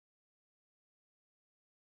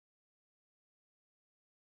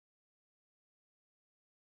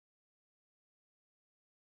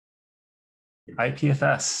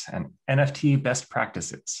IPFS and NFT best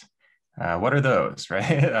practices. What are those,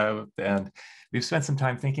 right? And we've spent some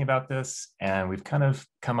time thinking about this, and we've kind of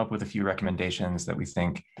come up with a few recommendations that we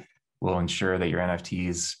think will ensure that your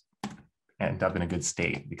NFTs end up in a good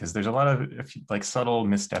state, because there's a lot of like subtle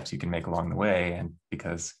missteps you can make along the way. And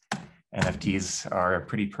because NFTs are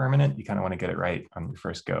pretty permanent, you kind of want to get it right on your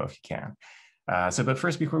first go if you can. But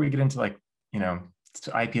first, before we get into like,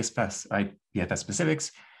 IPFS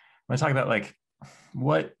specifics, I'm going to talk about like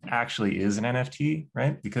what actually is an NFT,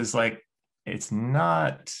 right? Because like it's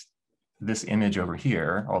not this image over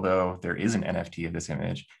here, although there is an NFT of this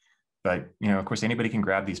image. But of course, anybody can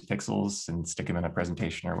grab these pixels and stick them in a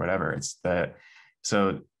presentation or whatever.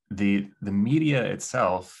 So the media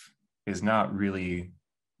itself is not really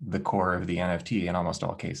the core of the NFT in almost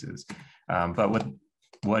all cases. But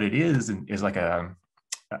what it is like a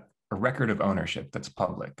record of ownership that's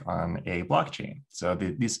public on a blockchain. So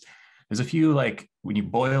there's a few, like when you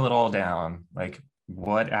boil it all down, like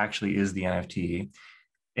what actually is the NFT?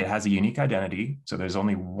 It has a unique identity. So there's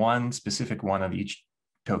only one specific one of each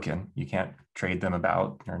token. You can't trade them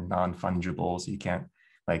about. They're non-fungible. So you can't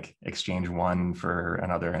like exchange one for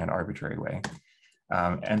another in an arbitrary way.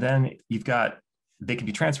 And then they can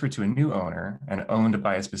be transferred to a new owner and owned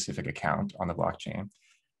by a specific account on the blockchain.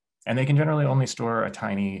 And they can generally only store a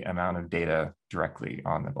tiny amount of data directly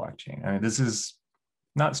on the blockchain. I mean, this is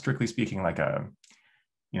not strictly speaking like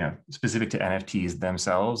specific to NFTs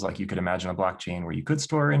themselves. Like you could imagine a blockchain where you could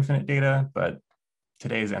store infinite data, but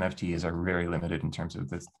today's NFTs are very limited in terms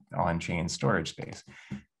of this on-chain storage space.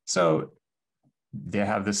 So they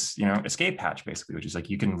have this, escape hatch basically, which is like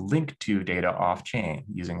you can link to data off-chain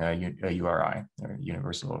using a URI,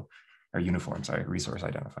 or uniform resource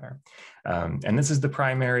identifier. And this is the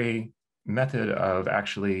primary method of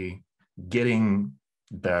actually getting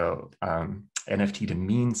the NFT to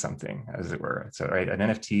mean something, as it were. So, right, an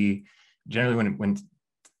NFT, generally when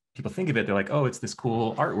people think of it, they're like, oh, it's this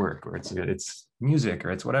cool artwork, or it's music,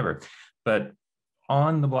 or it's whatever. But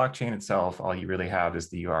on the blockchain itself, all you really have is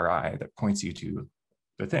the URI that points you to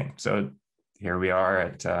the thing. So here we are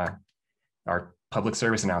at our public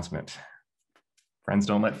service announcement. Friends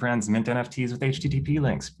don't let friends mint NFTs with HTTP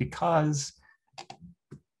links because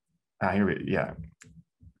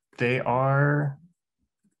they are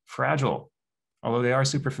fragile, although they are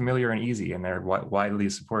super familiar and easy, and they're widely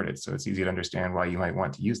supported. So it's easy to understand why you might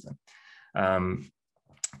want to use them.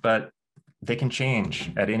 But they can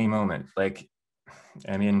change at any moment. Like,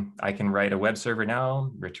 I mean, I can write a web server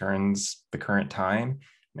now, returns the current time.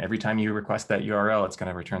 And every time you request that URL, it's going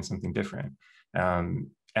to return something different.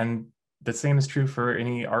 And the same is true for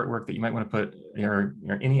any artwork that you might want to put, or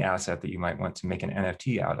any asset that you might want to make an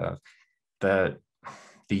NFT out of. The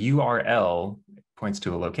URL points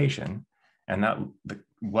to a location, and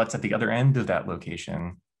what's at the other end of that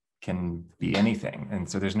location can be anything. And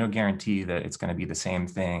so there's no guarantee that it's going to be the same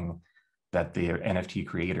thing that the NFT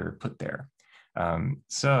creator put there.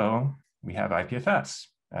 So we have IPFS,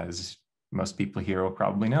 as most people here will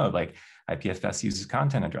probably know. Like IPFS uses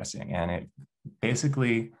content addressing, and it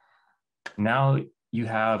basically, now you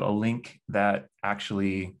have a link that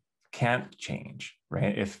actually can't change,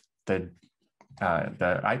 right? If the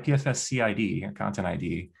IPFS CID, or content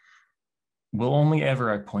ID, will only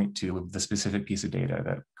ever point to the specific piece of data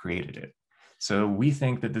that created it. So we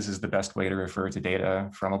think that this is the best way to refer to data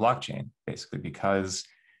from a blockchain, basically, because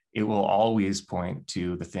it will always point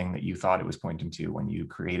to the thing that you thought it was pointing to when you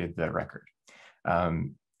created the record.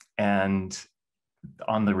 And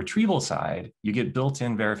on the retrieval side, you get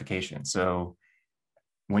built-in verification. So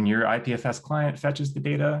when your IPFS client fetches the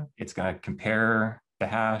data, it's going to compare the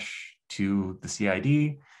hash to the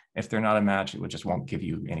CID. If they're not a match, it just won't give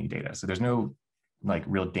you any data. So there's no like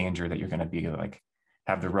real danger that you're going to be like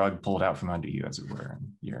have the rug pulled out from under you, as it were,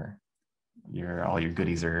 and all your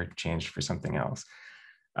goodies are changed for something else.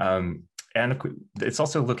 And it's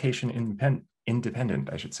also location independent,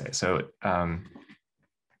 I should say. So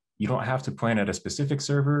you don't have to point at a specific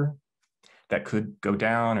server that could go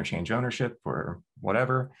down or change ownership or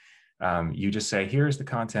whatever. You just say, here's the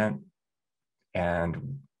content,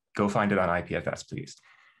 and go find it on IPFS, please.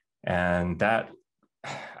 And that,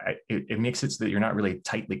 it makes it so that you're not really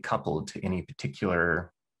tightly coupled to any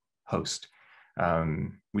particular host,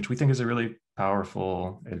 which we think is a really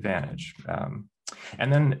powerful advantage.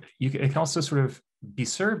 And then it can also sort of be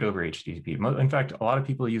served over HTTP. In fact, a lot of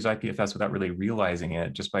people use IPFS without really realizing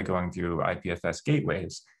it, just by going through IPFS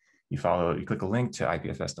gateways. You click a link to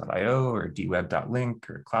ipfs.io or dweb.link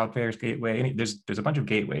or Cloudflare's gateway. There's a bunch of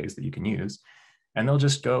gateways that you can use, and they'll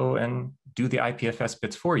just go and do the IPFS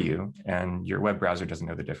bits for you, and your web browser doesn't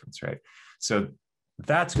know the difference, right? So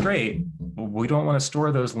that's great. We don't want to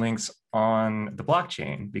store those links on the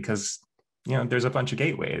blockchain because there's a bunch of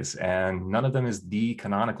gateways and none of them is the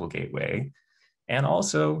canonical gateway. And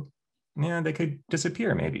also, they could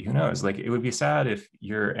disappear maybe. Who knows? Like, it would be sad if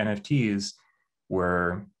your NFTs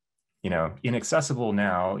were, inaccessible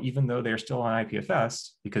now, even though they're still on IPFS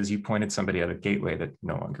because you pointed somebody at a gateway that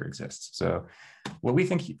no longer exists. So what we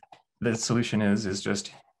think the solution is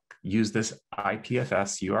just use this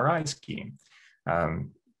IPFS URI scheme.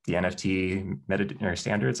 The NFT metadata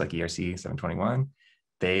standards like ERC 721,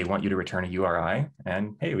 they want you to return a URI,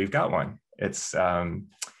 and hey, we've got one. It's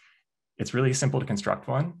really simple to construct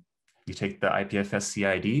one. You take the IPFS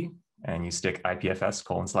CID and you stick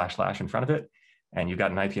IPFS : / in front of it, and you've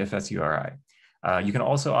got an IPFS URI. You can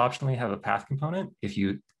also optionally have a path component if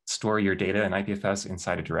you store your data in IPFS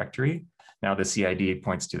inside a directory. Now the CID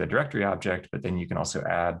points to the directory object, but then you can also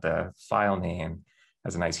add the file name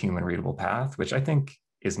as a nice human readable path, which I think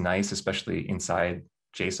is nice, especially inside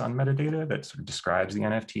JSON metadata that sort of describes the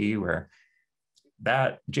NFT, where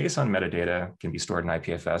that JSON metadata can be stored in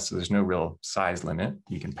IPFS, so there's no real size limit.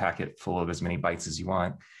 You can pack it full of as many bytes as you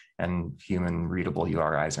want, and human readable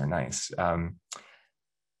URIs are nice.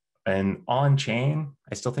 And on chain,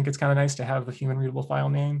 I still think it's kind of nice to have the human readable file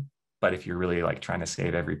name, but if you're really like trying to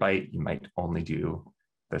save every byte, you might only do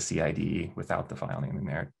the CID without the file name in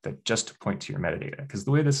there that just point to your metadata. Because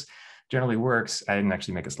the way this generally works, I didn't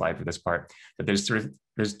actually make a slide for this part, but there's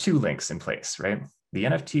two links in place, right? The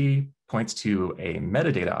NFT points to a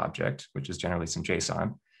metadata object, which is generally some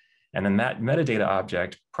JSON. And then that metadata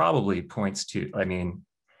object probably points to,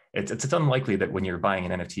 it's unlikely that when you're buying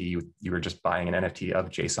an NFT, you were just buying an NFT of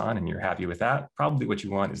JSON and you're happy with that. Probably what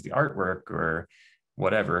you want is the artwork or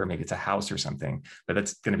whatever, maybe it's a house or something, but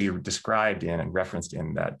that's going to be described in and referenced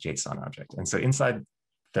in that JSON object. And so inside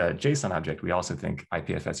the JSON object, we also think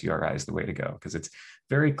IPFS URI is the way to go because it's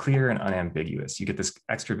very clear and unambiguous. You get this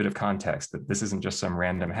extra bit of context that this isn't just some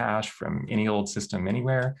random hash from any old system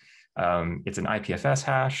anywhere. It's an IPFS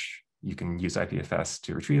hash. You can use IPFS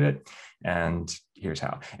to retrieve it, and here's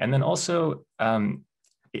how. And then also,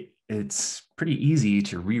 it's pretty easy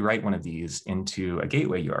to rewrite one of these into a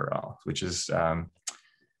gateway URL, which is,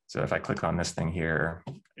 so if I click on this thing here,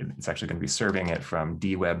 it's actually going to be serving it from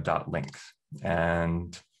dweb.link.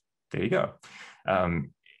 And there you go.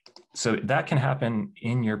 So that can happen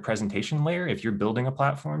in your presentation layer. If you're building a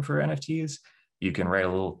platform for NFTs, you can write a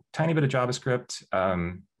little tiny bit of JavaScript,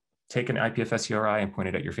 take an IPFS URI and point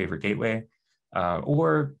it at your favorite gateway,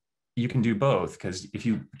 or you can do both, because if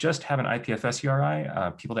you just have an IPFS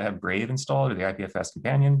URI, people that have Brave installed or the IPFS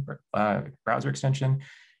companion browser extension,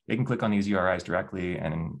 they can click on these URIs directly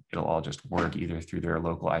and it'll all just work either through their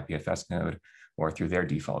local IPFS node or through their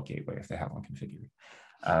default gateway if they have one configured.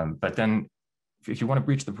 But then if you want to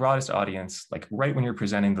reach the broadest audience, like right when you're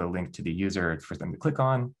presenting the link to the user for them to click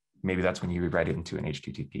on, maybe that's when you rewrite it into an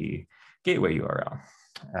HTTP gateway URL.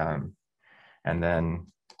 And then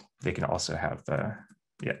they can also have the,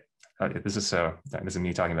 this is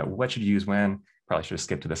me talking about what should you use when. Probably should have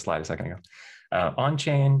skipped to this slide a second ago. On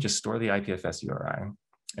chain, just store the IPFS URI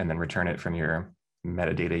and then return it from your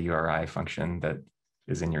metadata URI function that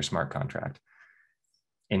is in your smart contract.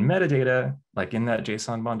 In metadata, like in that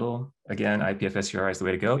JSON bundle, again, IPFS URI is the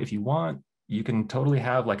way to go. If you want, you can totally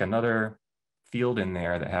have like another field in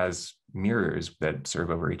there that has mirrors that serve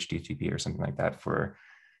over HTTP or something like that for,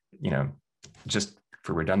 just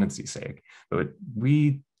for redundancy's sake. But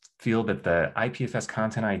we feel that the IPFS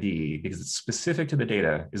content ID, because it's specific to the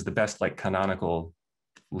data, is the best like canonical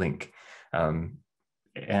link.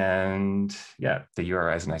 And yeah, the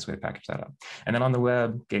URI is a nice way to package that up. And then on the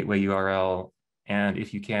web, gateway URL. And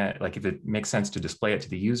if you can't, like if it makes sense to display it to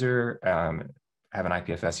the user, have an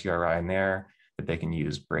IPFS URI in there that they can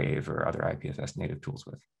use Brave or other IPFS native tools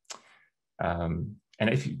with. And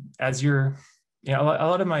if you, as you're, a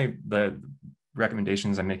lot of the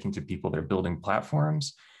recommendations I'm making to people that are building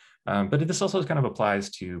platforms, but this also kind of applies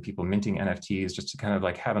to people minting NFTs, just to kind of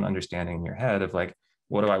like have an understanding in your head of like,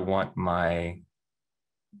 what do I want my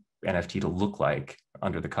NFT to look like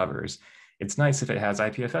under the covers? It's nice if it has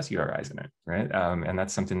IPFS URIs in it, right? And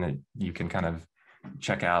that's something that you can kind of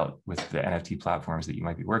check out with the NFT platforms that you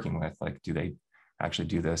might be working with. Like, do they actually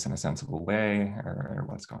do this in a sensible way, or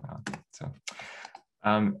what's going on? So,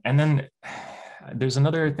 and then there's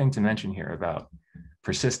another thing to mention here about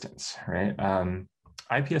persistence, right?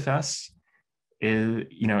 IPFS is,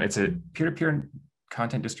 it's a peer-to-peer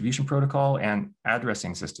content distribution protocol and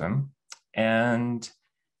addressing system. And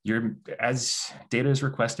as data is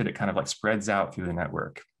requested, it kind of like spreads out through the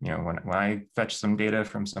network. When I fetch some data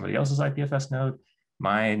from somebody else's IPFS node,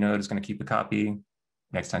 my node is going to keep a copy.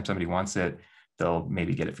 Next time somebody wants it, they'll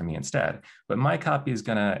maybe get it from me instead. But my copy is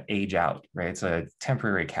going to age out, right? It's a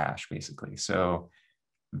temporary cache, basically. So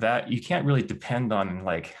that you can't really depend on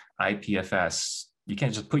like IPFS. You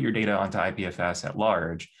can't just put your data onto IPFS at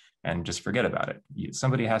large and just forget about it.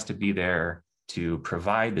 Somebody has to be there to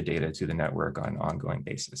provide the data to the network on an ongoing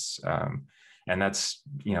basis. And that's,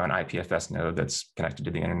 you know, an IPFS node that's connected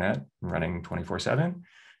to the internet running 24/7.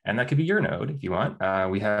 And that could be your node if you want.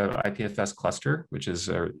 We have IPFS cluster, which is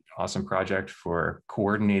an awesome project for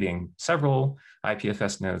coordinating several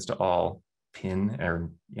IPFS nodes to all pin or,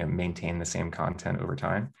 you know, maintain the same content over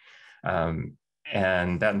time.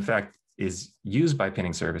 And that in fact is used by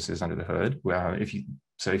pinning services under the hood. If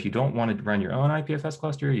you don't want to run your own IPFS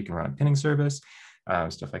cluster, you can run a pinning service,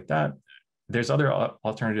 stuff like that. There's other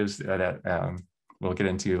alternatives that we'll get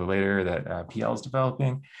into later that PL is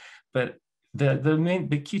developing. But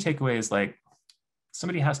the key takeaway is like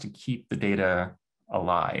somebody has to keep the data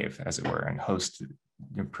alive, as it were,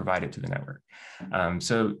 and provide it to the network.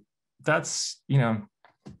 So that's, you know,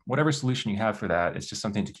 whatever solution you have for that, it's just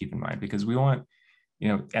something to keep in mind, because we want, you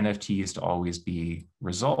know, NFTs to always be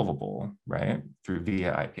resolvable, right, through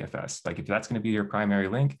via IPFS. Like if that's going to be your primary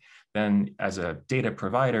link, then as a data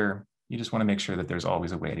provider, you just want to make sure that there's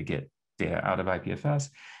always a way to get data out of IPFS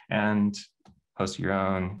and host your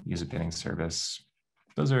own, use a pinning service.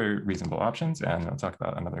 Those are reasonable options, and I'll talk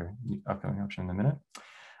about another upcoming option in a minute.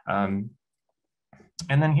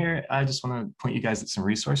 And then here, I just want to point you guys at some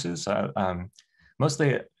resources.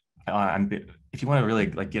 Mostly, if you want to really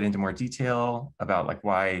like get into more detail about like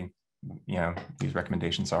why, you know, these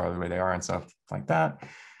recommendations are the way they are and stuff like that,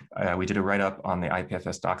 we did a write-up on the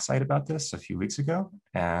IPFS doc site about this a few weeks ago,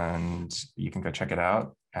 and you can go check it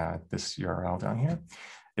out at this URL down here.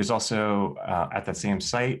 There's also at that same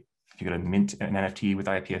site, if you go to mint an NFT with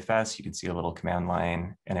IPFS, you can see a little command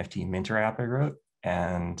line NFT minter app I wrote,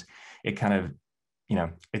 and it kind of, you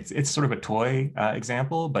know, it's sort of a toy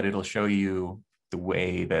example, but it'll show you the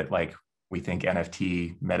way that like we think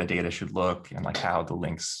NFT metadata should look and like how the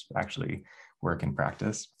links actually work in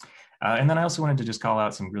practice. And then I also wanted to just call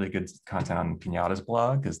out some really good content on Pinata's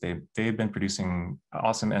blog, because they've been producing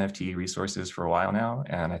awesome NFT resources for a while now,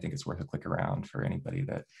 and I think it's worth a click around for anybody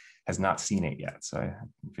that has not seen it yet. So I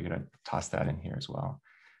figured I'd toss that in here as well.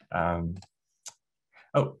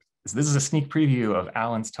 Oh, so this is a sneak preview of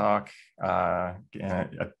Alan's talk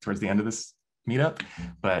towards the end of this meetup,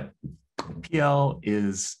 but PL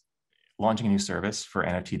is launching a new service for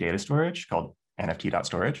NFT data storage called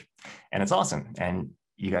nft.storage, and it's awesome, and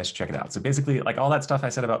you guys should check it out. So basically, like all that stuff I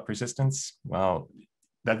said about persistence, well,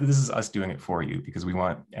 this is us doing it for you, because we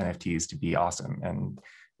want NFTs to be awesome, and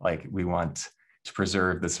like we want to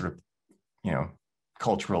preserve the sort of, you know,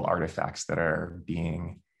 cultural artifacts that are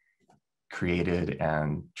being created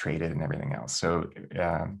and traded and everything else. So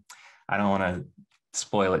I don't want to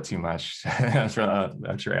spoil it too much. I'm sure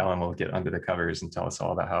Alan will get under the covers and tell us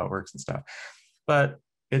all about how it works and stuff. But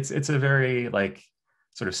it's a very like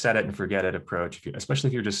sort of set it and forget it approach, especially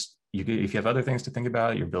if you're just, if you have other things to think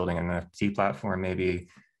about, you're building an NFT platform, maybe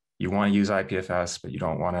you want to use IPFS, but you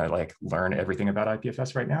don't want to like learn everything about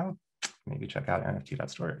IPFS right now, maybe check out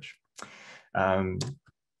nft.storage. And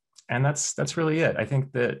that's really it. I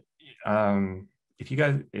think that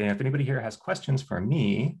if anybody here has questions for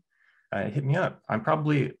me, hit me up. I'm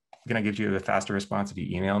probably going to give you a faster response if you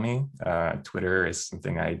email me. Twitter is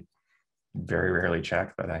something I very rarely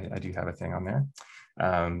check, but I do have a thing on there.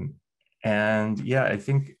 And yeah, I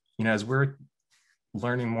think, you know, as we're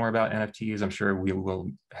learning more about NFTs, I'm sure we will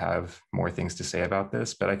have more things to say about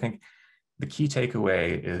this, but I think the key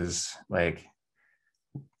takeaway is like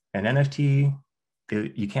an NFT,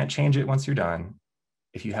 you can't change it once you're done.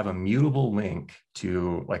 If you have a mutable link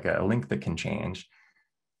to like a link that can change,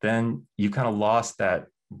 then you kind of lost that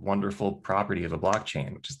wonderful property of a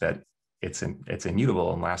blockchain, which is that it's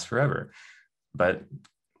immutable and lasts forever. But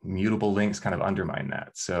mutable links kind of undermine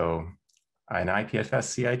that. So an IPFS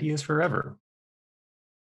CID is forever.